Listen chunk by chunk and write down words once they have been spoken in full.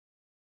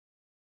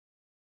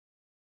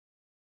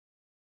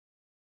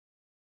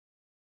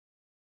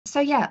So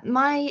yeah,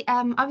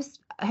 I was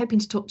hoping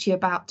to talk to you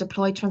about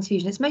deployed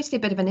transfusion. It's mostly a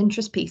bit of an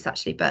interest piece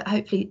actually, but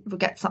hopefully we'll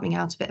get something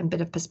out of it and a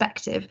bit of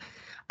perspective.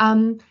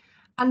 Um,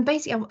 and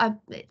basically,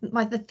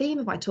 the theme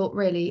of my talk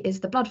really is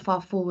the blood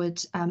far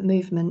forward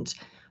movement,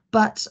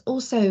 but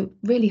also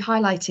really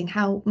highlighting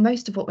how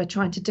most of what we're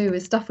trying to do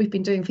is stuff we've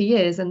been doing for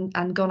years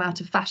and gone out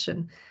of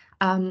fashion.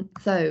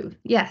 So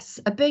yes,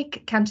 a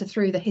big canter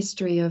through the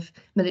history of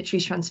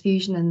military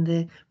transfusion and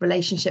the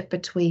relationship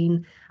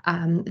between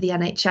the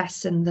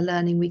NHS and the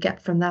learning we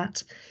get from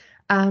that.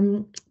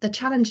 The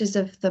challenges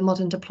of the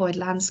modern deployed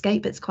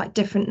landscape, it's quite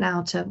different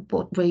now to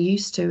what we're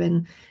used to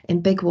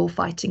in big war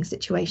fighting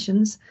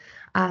situations.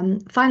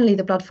 Finally,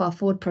 the Blood Far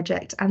Forward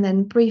project, and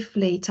then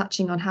briefly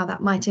touching on how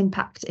that might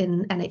impact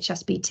in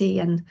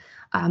NHSBT and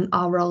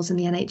our roles in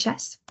the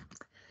NHS.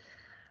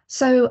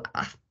 So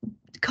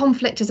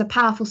conflict is a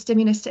powerful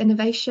stimulus to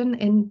innovation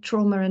in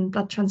trauma and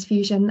blood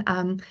transfusion,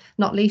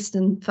 not least,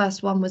 and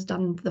first one was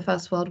done the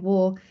First World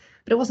War.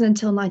 But it wasn't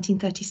until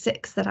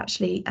 1936 that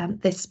actually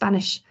this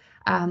Spanish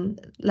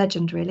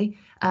legend really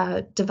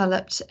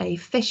developed a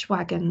fish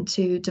wagon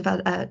to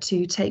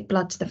take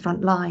blood to the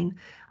front line,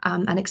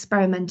 and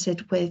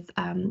experimented with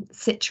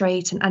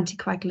citrate and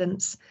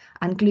anticoagulants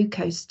and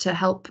glucose to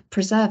help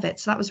preserve it.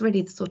 So that was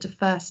really the sort of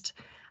first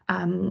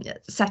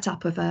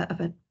setup of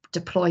a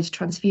deployed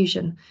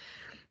transfusion.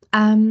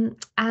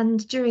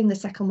 And during the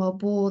Second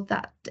World War,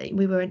 that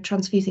we were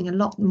transfusing a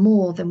lot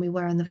more than we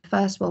were in the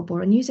First World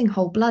War, and using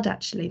whole blood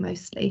actually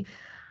mostly.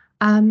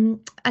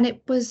 And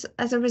it was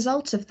as a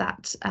result of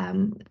that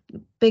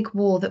big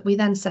war that we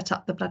then set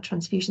up the blood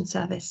transfusion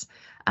service,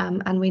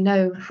 and we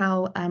know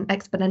how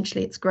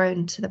exponentially it's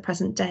grown to the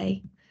present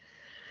day.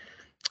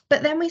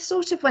 But then we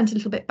sort of went a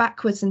little bit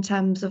backwards in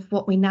terms of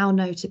what we now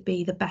know to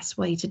be the best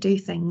way to do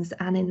things.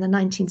 And in the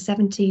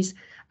 1970s,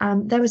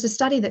 there was a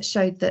study that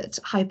showed that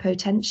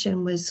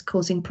hypotension was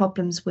causing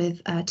problems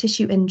with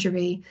tissue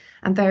injury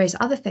and various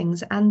other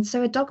things. And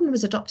so a dogma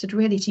was adopted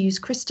really to use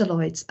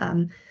crystalloids.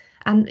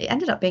 And it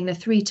ended up being a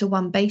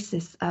 3-to-1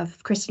 basis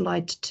of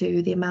crystalloid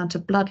to the amount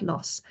of blood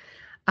loss,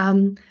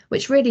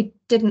 which really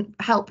didn't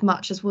help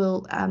much, as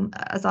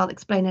I'll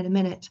explain in a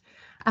minute.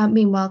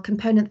 Meanwhile,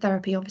 component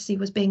therapy obviously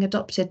was being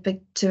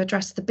adopted to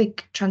address the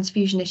big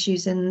transfusion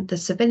issues in the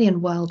civilian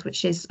world,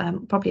 which is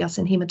probably us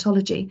in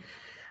haematology,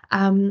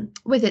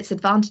 with its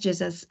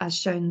advantages as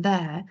shown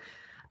there,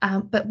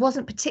 but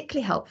wasn't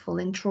particularly helpful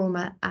in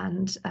trauma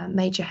and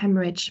major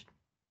hemorrhage.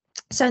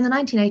 So in the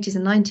 1980s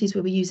and 90s,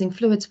 we were using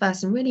fluids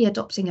first and really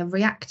adopting a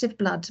reactive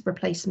blood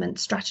replacement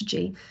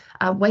strategy,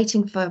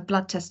 waiting for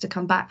blood tests to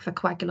come back for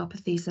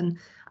coagulopathies and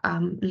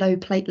low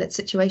platelet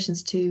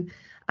situations to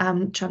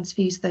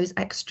transfuse those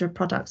extra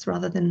products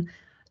rather than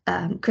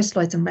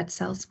crystalloids and red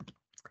cells.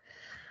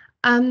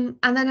 And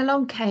then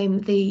along came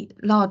the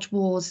large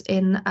wars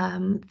in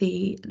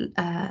the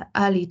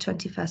early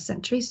 21st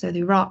century, so the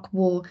Iraq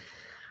War,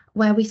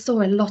 where we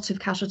saw a lot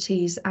of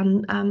casualties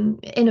and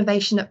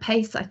innovation at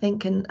pace, I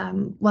think. And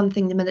one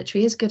thing the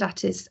military is good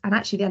at is, and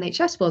actually the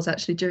NHS was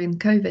actually during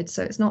COVID,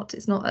 so it's not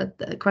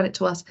a credit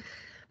to us,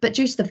 but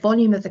due to the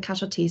volume of the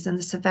casualties and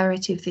the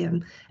severity of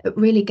them, it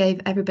really gave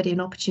everybody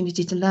an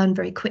opportunity to learn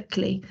very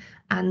quickly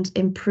and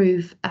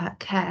improve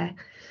care.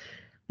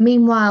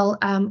 Meanwhile,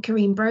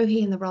 Karim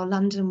Brohi in the Royal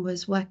London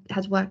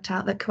had worked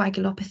out that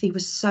coagulopathy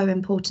was so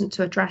important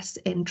to address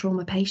in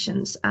trauma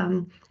patients,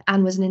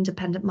 and was an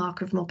independent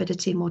marker of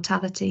morbidity and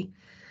mortality.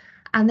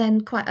 And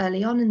then quite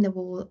early on in the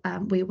war,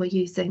 we were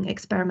using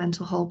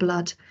experimental whole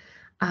blood,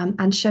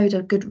 and showed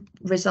a good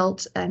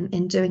result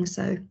in doing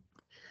so.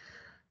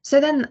 So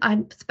then I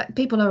expect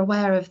people are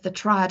aware of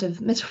the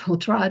miserable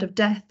triad of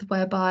death,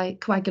 whereby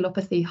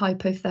coagulopathy,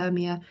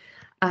 hypothermia,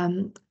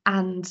 and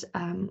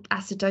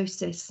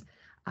acidosis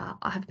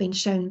have been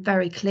shown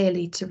very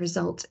clearly to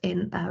result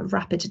in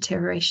rapid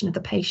deterioration of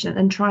the patient,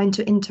 and trying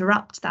to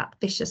interrupt that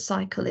vicious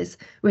cycle is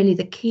really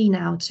the key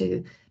now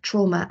to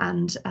trauma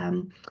and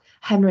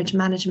hemorrhage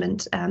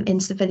management in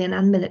civilian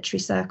and military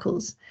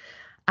circles.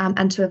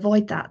 And to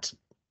avoid that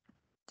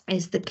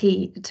is the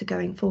key to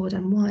going forward.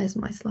 And why is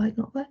my slide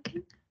not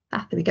working?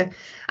 There we go.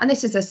 And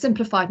this is a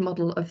simplified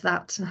model of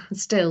that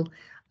still,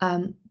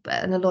 and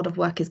a lot of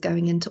work is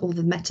going into all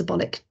the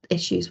metabolic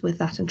issues with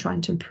that and trying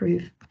to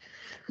improve.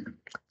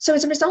 So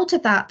as a result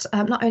of that,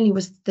 not only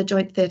was the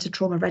Joint Theatre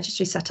Trauma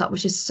Registry set up,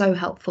 which is so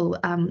helpful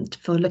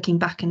for looking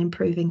back and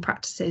improving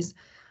practices,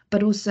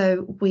 but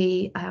also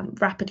we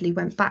rapidly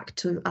went back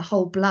to a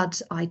whole blood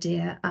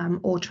idea,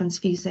 or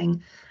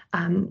transfusing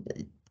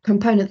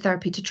component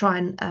therapy to try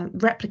and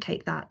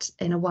replicate that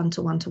in a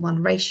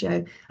 1-to-1-to-1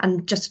 ratio,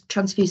 and just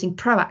transfusing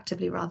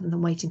proactively rather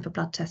than waiting for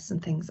blood tests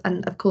and things.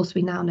 And of course,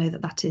 we now know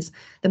that that is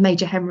the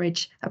major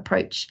hemorrhage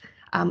approach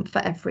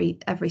for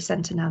every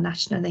centre now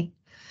nationally.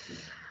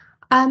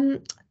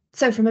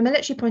 So from a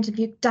military point of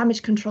view,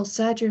 damage control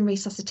surgery and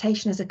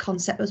resuscitation as a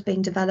concept was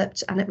being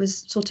developed, and it was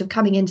sort of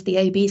coming into the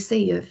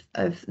ABC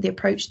of the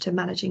approach to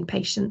managing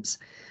patients,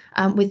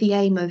 with the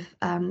aim of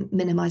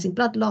minimising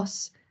blood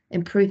loss,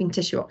 improving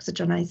tissue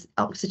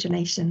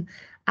oxygenation,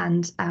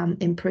 and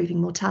improving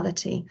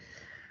mortality.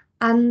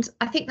 And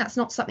I think that's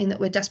not something that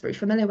we're desperately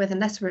familiar with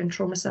unless we're in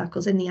trauma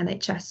circles in the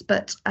NHS.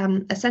 But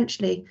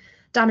essentially,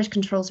 damage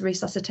controls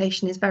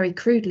resuscitation is very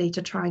crudely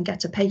to try and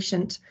get a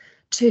patient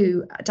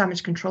to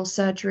damage control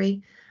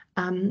surgery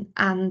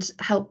and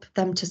help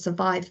them to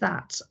survive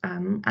that.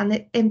 And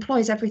it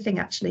employs everything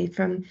actually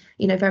from,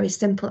 very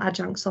simple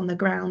adjuncts on the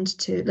ground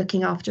to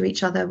looking after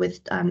each other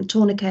with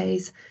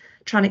tourniquets,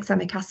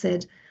 tranexamic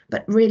acid,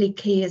 but really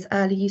key is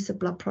early use of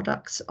blood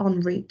products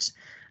en route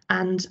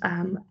and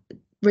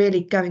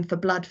really going for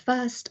blood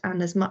first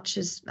and as much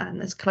as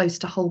close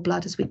to whole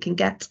blood as we can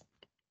get.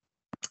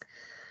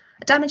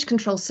 Damage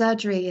control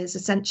surgery is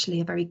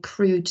essentially a very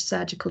crude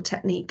surgical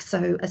technique.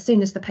 So as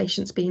soon as the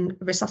patient's been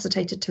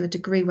resuscitated to a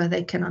degree where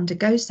they can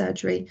undergo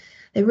surgery,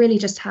 they really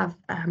just have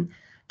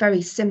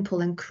very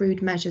simple and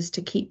crude measures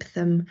to keep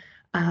them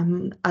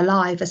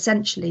alive,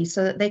 essentially,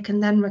 so that they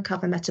can then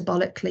recover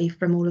metabolically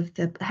from all of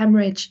the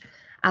hemorrhage.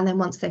 And then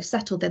once they've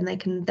settled, then they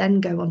can then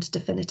go on to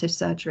definitive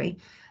surgery.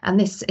 And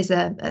this is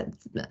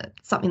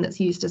something that's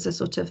used as a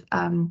sort of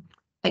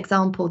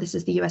example. This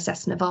is the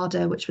USS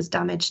Nevada, which was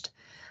damaged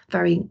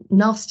very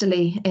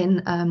nastily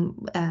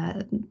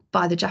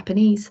by the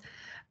Japanese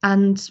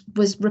and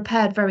was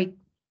repaired very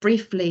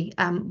briefly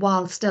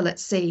while still at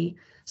sea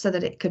so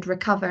that it could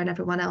recover and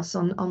everyone else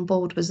on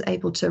board was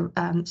able to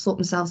sort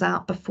themselves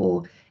out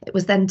before it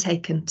was then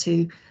taken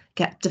to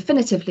get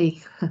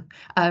definitively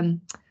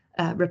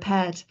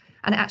repaired.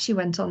 And it actually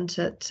went on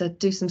to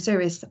do some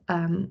serious,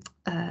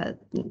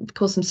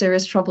 cause some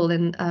serious trouble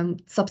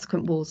in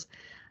subsequent wars.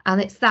 And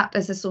it's that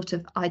as a sort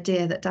of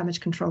idea that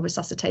damage control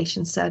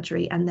resuscitation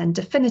surgery and then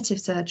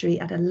definitive surgery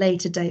at a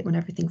later date when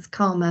everything's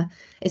calmer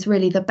is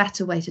really the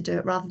better way to do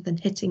it, rather than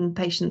hitting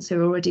patients who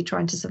are already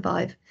trying to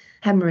survive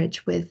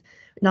hemorrhage with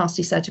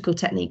nasty surgical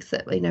techniques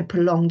that,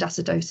 prolonged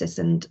acidosis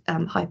and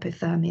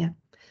hypothermia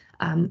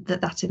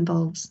that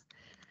involves.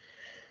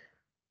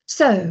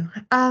 So,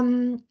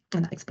 and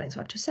that explains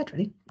what I've just said,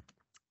 really.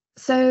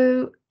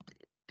 So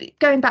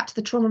going back to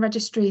the trauma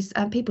registries,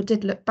 people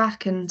did look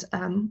back and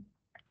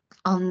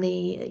on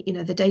the,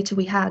 the data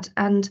we had,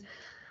 and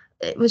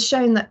it was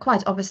shown that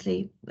quite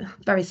obviously,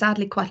 very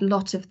sadly, quite a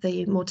lot of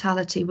the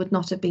mortality would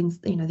not have been,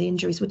 the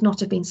injuries would not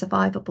have been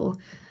survivable.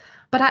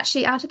 But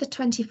actually, out of the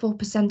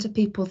 24% of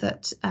people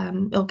that,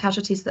 or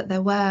casualties that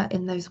there were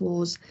in those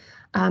wars,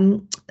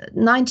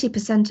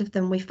 90% of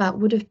them we felt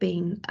would have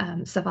been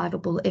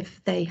survivable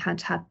if they had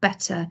had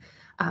better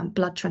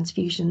blood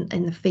transfusion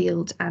in the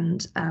field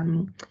and,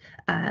 in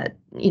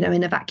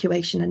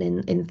evacuation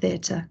and in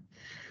theatre.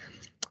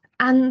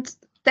 And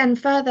then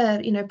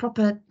further,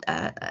 proper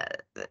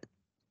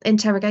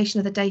interrogation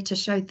of the data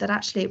showed that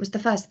actually it was the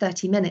first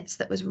 30 minutes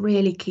that was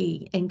really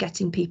key in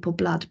getting people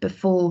blood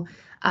before,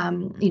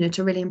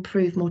 to really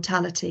improve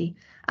mortality.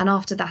 And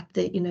after that,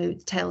 the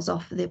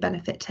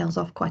benefit tails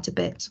off quite a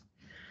bit.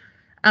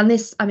 And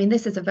this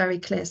is a very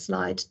clear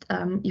slide.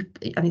 In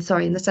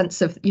the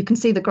sense of you can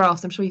see the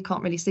graphs. I'm sure you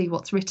can't really see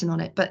what's written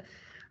on it, but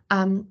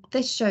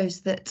this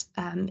shows that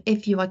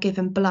if you are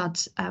given blood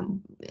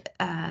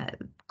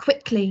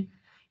quickly,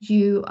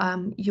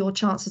 your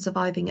chance of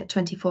surviving at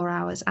 24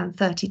 hours and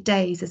 30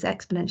 days is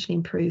exponentially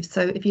improved.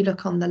 So if you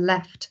look on the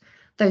left,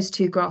 those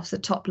two graphs, the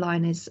top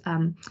line is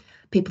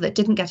people that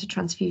didn't get a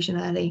transfusion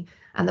early,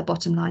 and the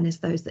bottom line is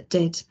those that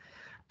did.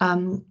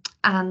 And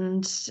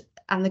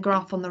the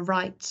graph on the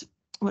right,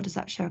 what does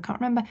that show? I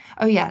can't remember.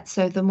 Oh yeah,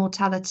 so the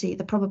mortality,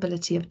 the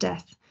probability of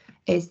death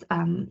is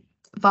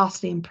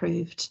vastly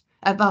improved.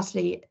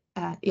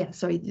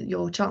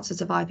 Your chance of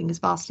surviving is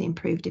vastly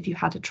improved if you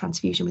had a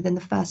transfusion within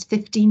the first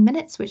 15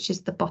 minutes, which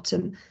is the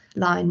bottom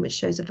line, which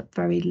shows a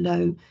very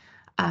low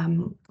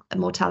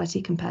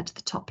mortality compared to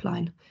the top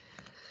line.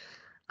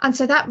 And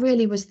so that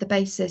really was the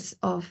basis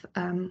of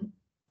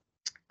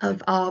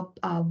our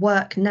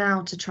work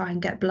now to try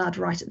and get blood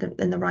right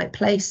in the right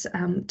place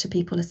to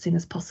people as soon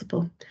as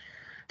possible.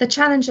 The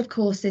challenge, of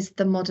course, is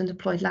the modern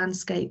deployed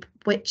landscape,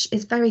 which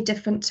is very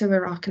different to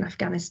Iraq and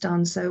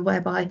Afghanistan. So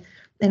whereby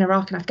in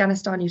Iraq and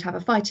Afghanistan, you'd have a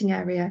fighting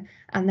area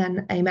and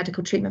then a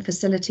medical treatment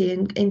facility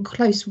in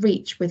close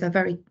reach with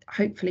a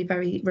hopefully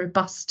very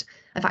robust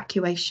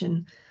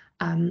evacuation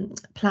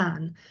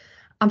plan.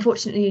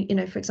 Unfortunately,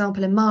 for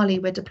example, in Mali,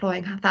 we're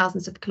deploying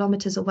thousands of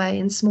kilometers away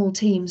in small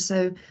teams.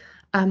 So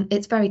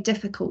it's very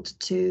difficult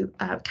to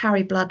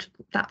carry blood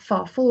that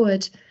far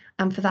forward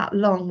and for that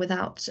long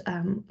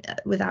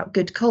without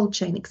good cold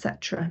chain,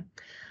 etc.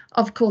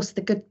 Of course,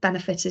 the good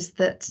benefit is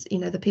that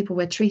the people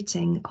we're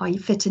treating are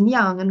fit and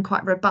young and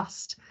quite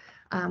robust,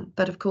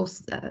 but of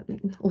course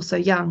also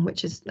young,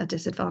 which is a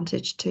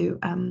disadvantage to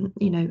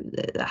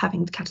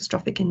having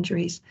catastrophic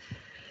injuries.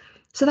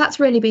 So that's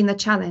really been the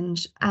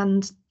challenge,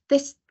 and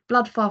this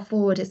blood far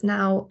forward is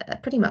now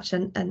pretty much a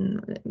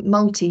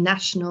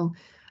multinational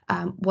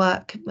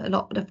work. A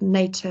lot of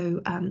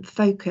NATO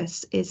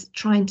focus is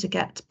trying to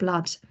get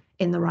blood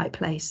in the right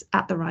place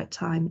at the right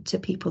time to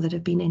people that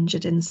have been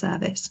injured in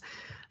service.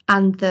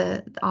 And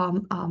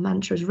our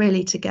mantra is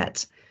really to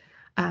get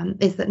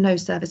is that no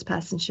service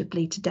person should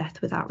bleed to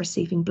death without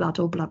receiving blood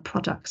or blood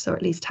products, or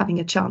at least having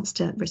a chance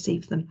to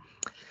receive them.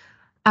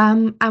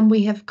 And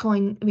we have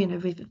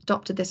we've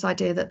adopted this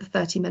idea that the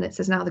 30 minutes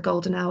is now the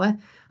golden hour.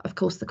 Of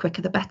course, the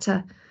quicker the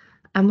better.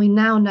 And we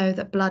now know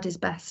that blood is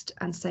best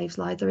and saves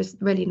lives. There is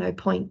really no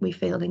point, we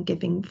feel, in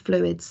giving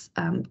fluids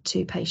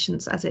to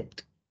patients, as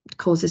it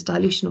causes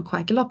dilutional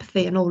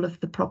coagulopathy and all of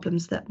the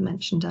problems that I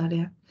mentioned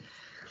earlier.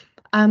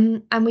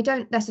 And we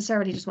don't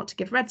necessarily just want to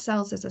give red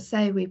cells, as I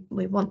say, we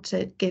want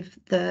to give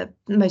the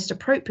most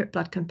appropriate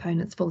blood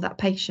components for that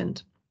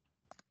patient.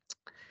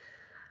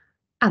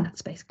 And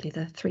that's basically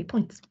the 3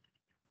 points.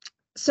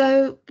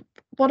 So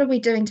what are we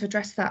doing to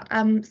address that?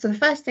 So the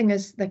first thing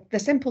is the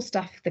simple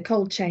stuff, the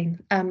cold chain.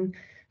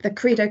 The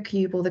Credo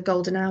Cube, or the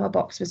Golden Hour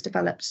box, was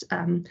developed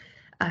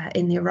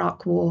in the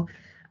Iraq War,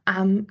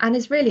 and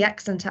is really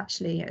excellent,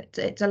 actually.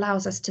 It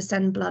allows us to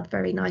send blood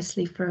very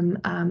nicely from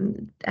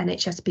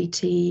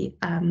NHSBT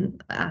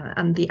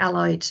and the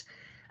Allied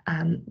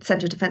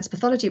Centre of Defence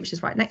Pathology, which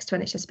is right next to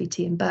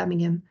NHSBT in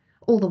Birmingham,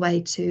 all the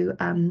way to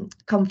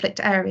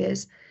conflict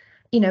areas.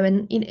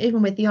 And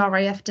even with the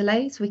RAF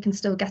delays, we can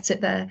still get it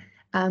there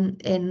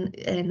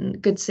in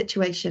good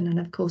situation. And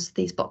of course,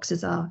 these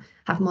boxes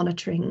have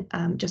monitoring,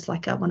 just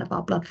like one of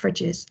our blood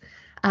fridges.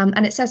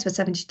 And it says for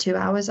 72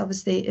 hours.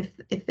 Obviously, if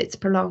it's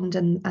prolonged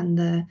and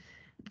the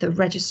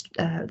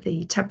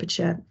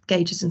temperature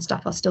gauges and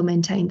stuff are still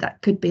maintained,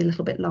 that could be a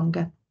little bit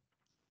longer.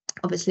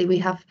 Obviously, we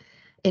have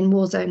in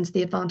war zones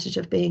the advantage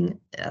of being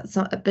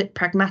a bit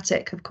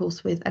pragmatic, of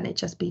course, with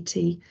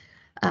NHSBT,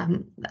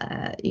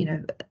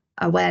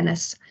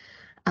 awareness,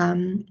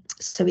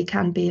 so we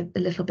can be a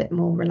little bit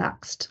more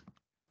relaxed.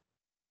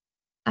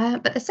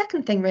 But the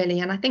second thing,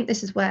 really, and I think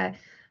this is where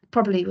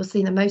probably we'll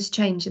see the most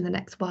change in the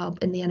next while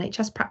in the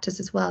NHS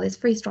practice as well, is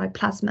freeze-dried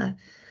plasma.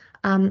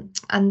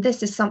 And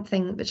this is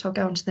something which I'll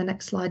go on to the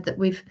next slide, that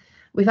we've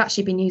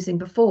actually been using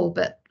before,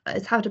 but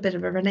it's had a bit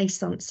of a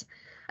renaissance.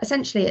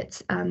 Essentially,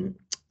 it's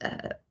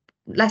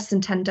less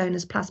than 10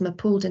 donors' plasma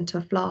pooled into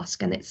a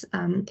flask, and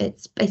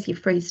it's basically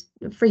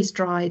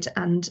freeze-dried,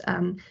 and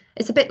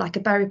it's a bit like a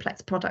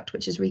Beriplex product,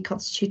 which is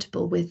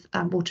reconstitutable with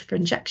water for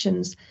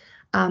injections,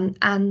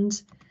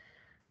 and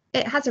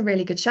it has a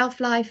really good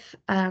shelf life.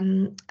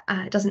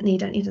 It doesn't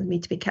need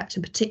to be kept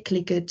in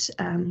particularly good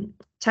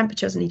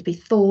temperature. It doesn't need to be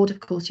thawed.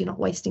 Of course, you're not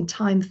wasting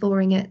time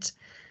thawing it.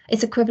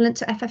 It's equivalent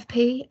to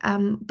FFP,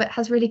 but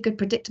has really good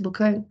predictable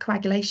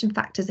coagulation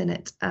factors in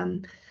it,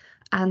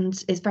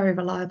 and is very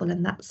reliable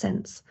in that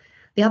sense.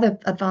 The other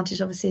advantage,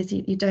 obviously, is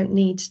you don't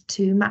need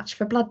to match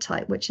for blood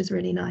type, which is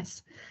really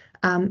nice.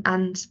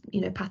 And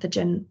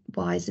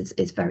pathogen-wise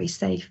is very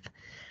safe.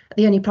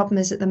 The only problem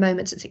is at the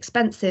moment it's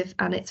expensive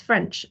and it's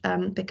French,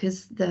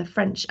 because the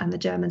French and the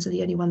Germans are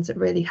the only ones that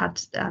really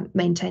had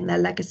maintained their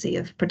legacy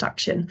of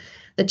production.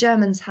 The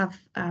Germans have,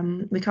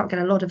 we can't get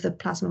a lot of the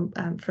plasma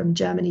from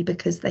Germany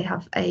because they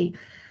have a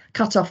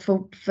cut-off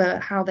for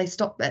how they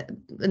stop it.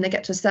 When they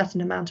get to a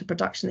certain amount of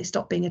production, they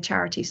stop being a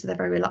charity, so they're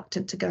very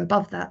reluctant to go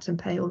above that and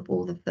pay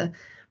all of the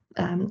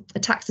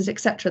taxes,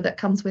 etc., that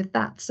comes with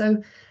that.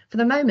 So for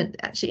the moment,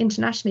 actually,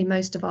 internationally,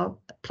 most of our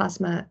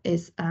plasma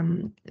is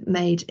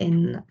made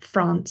in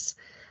France.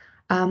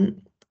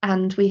 And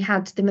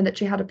the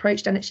military had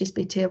approached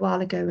NHSBT a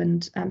while ago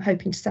and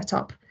hoping to set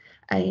up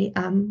a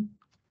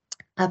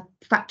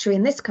factory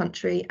in this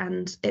country.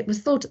 And it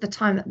was thought at the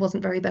time that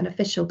wasn't very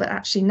beneficial, but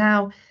actually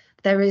now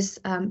there is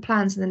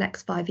plans in the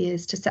next 5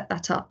 years to set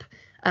that up.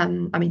 I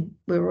mean,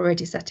 we're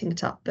already setting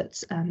it up,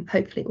 but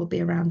hopefully it will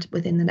be around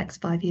within the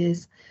next 5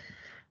 years.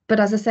 But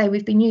as I say,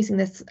 we've been using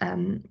this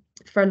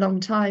for a long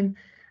time,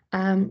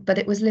 but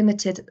it was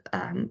limited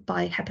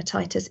by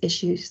hepatitis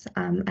issues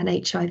and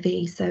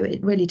HIV, so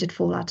it really did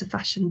fall out of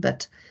fashion.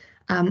 But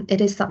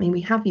it is something we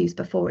have used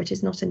before. It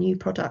is not a new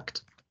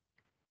product.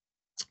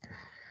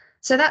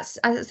 So that's,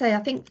 as I say, I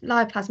think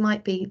Lyoplaz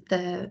might be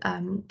the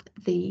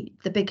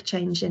big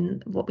change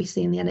in what we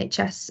see in the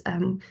NHS.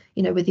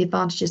 With the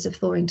advantages of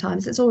thawing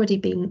times. It's already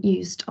been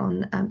used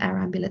on air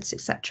ambulance,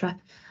 etc.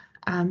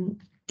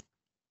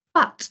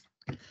 But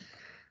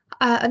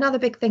another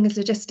big thing is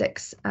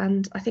logistics,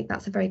 and I think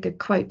that's a very good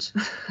quote.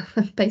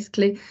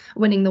 Basically,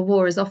 winning the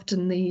war is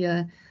often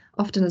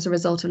as a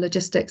result of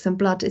logistics, and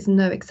blood is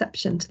no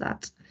exception to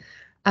that.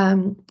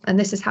 And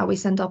this is how we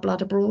send our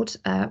blood abroad.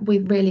 We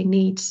really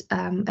need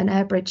an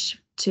air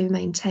bridge to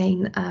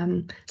maintain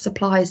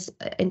supplies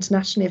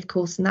internationally, of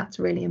course, and that's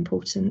really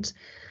important.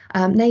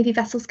 Navy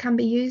vessels can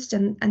be used,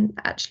 and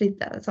actually,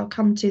 as I'll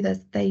come to,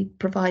 they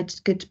provide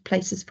good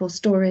places for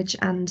storage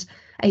and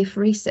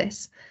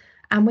apheresis.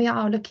 And we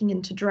are looking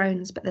into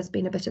drones, but there's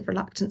been a bit of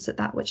reluctance at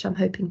that, which I'm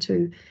hoping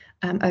to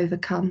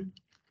overcome.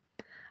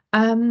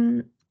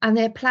 And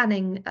they're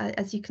planning,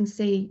 as you can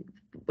see,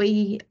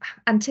 we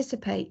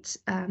anticipate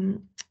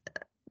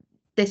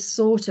this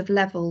sort of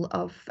level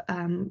of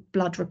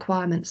blood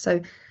requirements.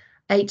 So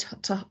 8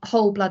 to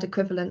whole blood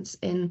equivalents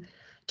in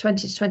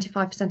 20 to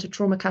 25% of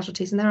trauma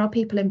casualties. And there are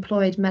people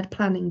employed med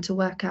planning to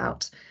work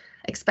out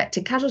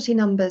expected casualty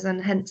numbers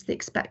and hence the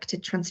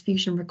expected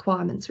transfusion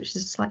requirements, which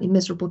is a slightly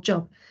miserable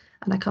job.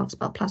 And I can't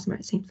spell plasma,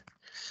 it seems.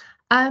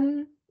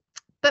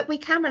 But we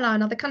can rely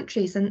on other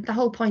countries, and the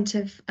whole point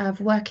of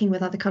working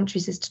with other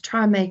countries is to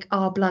try and make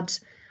our blood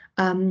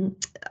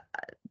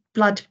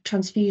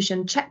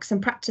transfusion checks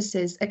and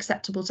practices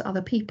acceptable to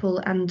other people,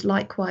 and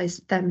likewise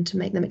them to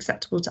make them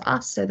acceptable to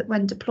us, so that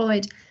when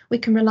deployed we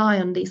can rely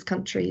on these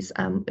countries,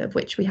 of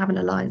which we have an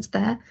alliance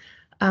there,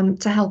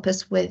 to help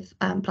us with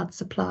blood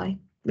supply,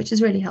 which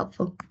is really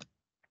helpful.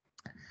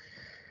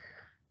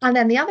 And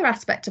then the other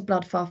aspect of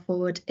Blood Far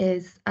Forward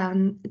is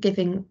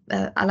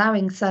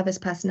allowing service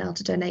personnel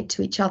to donate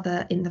to each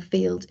other in the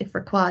field if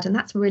required, and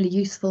that's really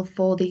useful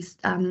for these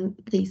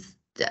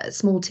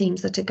small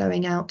teams that are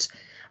going out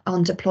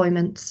on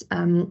deployments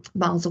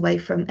miles away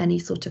from any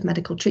sort of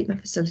medical treatment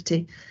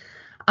facility.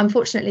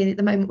 Unfortunately, at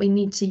the moment we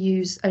need to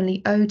use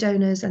only O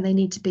donors, and they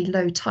need to be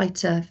low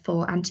titer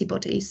for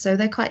antibodies, so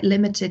they're quite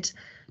limited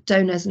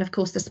donors, and of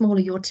course the smaller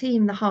your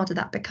team, the harder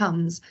that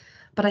becomes.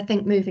 But I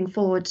think moving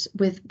forward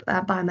with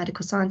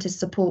biomedical scientist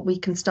support, we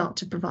can start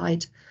to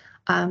provide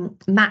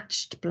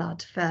matched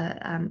blood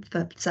for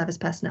service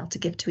personnel to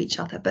give to each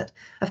other. But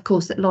of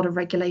course, a lot of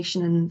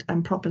regulation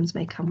and problems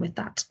may come with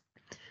that.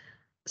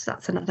 So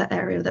that's another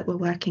area that we're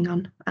working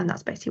on, and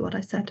that's basically what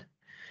I said.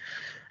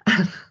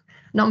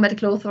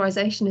 Non-medical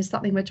authorization is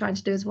something we're trying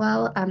to do as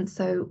well.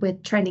 So we're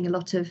training a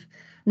lot of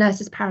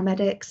nurses,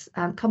 paramedics,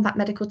 combat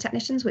medical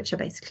technicians, which are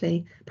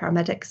basically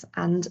paramedics,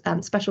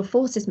 and special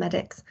forces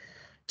medics,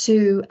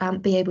 to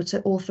be able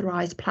to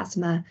authorise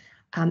plasma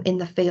in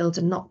the field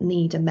and not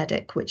need a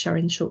medic, which are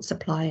in short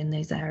supply in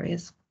those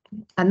areas.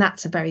 And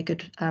that's a very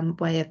good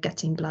way of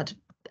getting blood,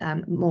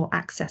 more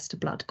access to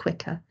blood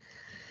quicker.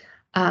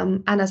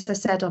 And as I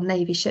said, on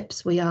Navy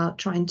ships, we are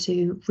trying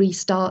to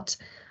restart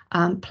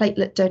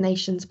platelet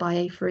donations by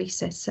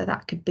apheresis. So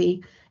that could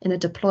be, in a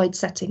deployed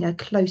setting, a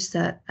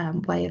closer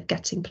way of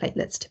getting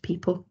platelets to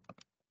people.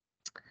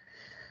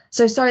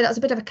 So sorry, that was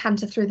a bit of a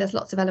canter through. There's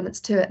lots of elements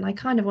to it, and I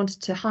kind of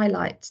wanted to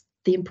highlight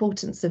the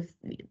importance of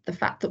the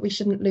fact that we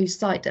shouldn't lose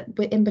sight that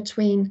we're in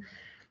between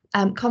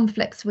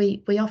conflicts.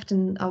 We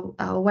often are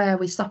aware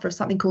we suffer of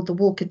something called the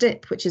Walker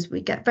dip, which is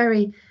we get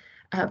very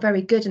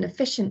good and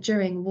efficient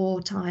during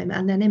wartime,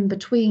 and then in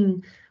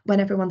between, when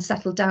everyone's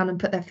settled down and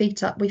put their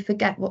feet up, we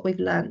forget what we've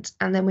learnt,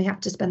 and then we have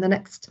to spend the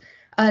next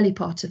early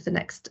part of the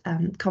next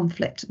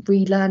conflict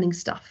relearning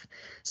stuff.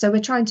 So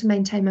we're trying to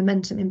maintain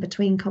momentum in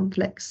between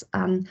conflicts,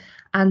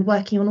 and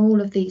working on all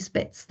of these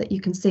bits that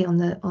you can see on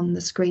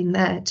the screen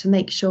there to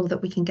make sure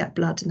that we can get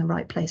blood in the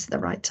right place at the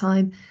right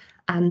time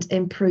and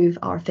improve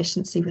our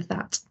efficiency with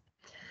that.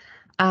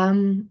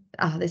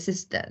 This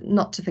is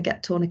not to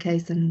forget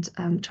tourniquets and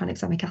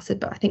tranexamic acid,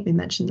 but I think we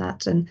mentioned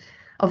that. And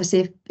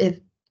obviously if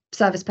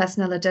service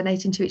personnel are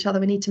donating to each other,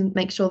 we need to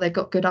make sure they've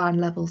got good iron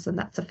levels, and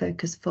that's a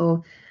focus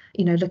for,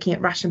 you know, looking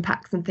at ration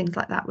packs and things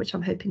like that, which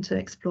I'm hoping to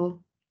explore.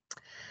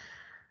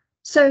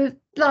 So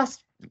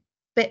last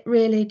bit,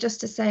 really, just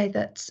to say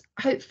that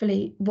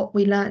hopefully what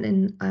we learn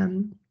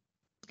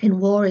in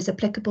war is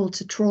applicable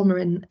to trauma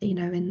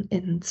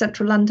in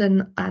central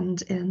London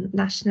and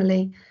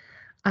nationally.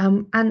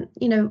 And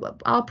you know,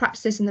 our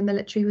practices in the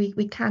military,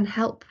 we can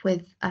help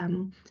with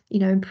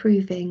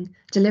improving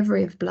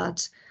delivery of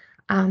blood,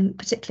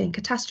 particularly in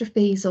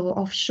catastrophes or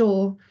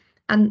offshore.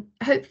 And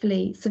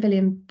hopefully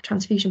civilian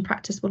transfusion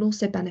practice will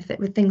also benefit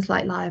with things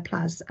like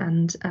lyoplas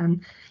and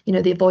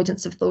the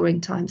avoidance of thawing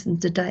times and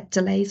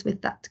delays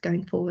with that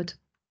going forward.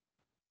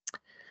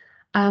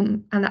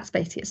 And that's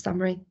basically a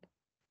summary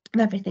of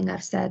everything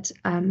I've said.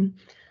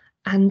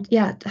 And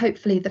yeah,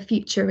 hopefully the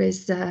future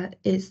is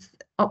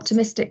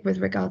optimistic with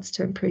regards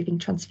to improving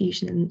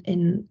transfusion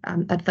in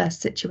adverse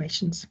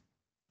situations.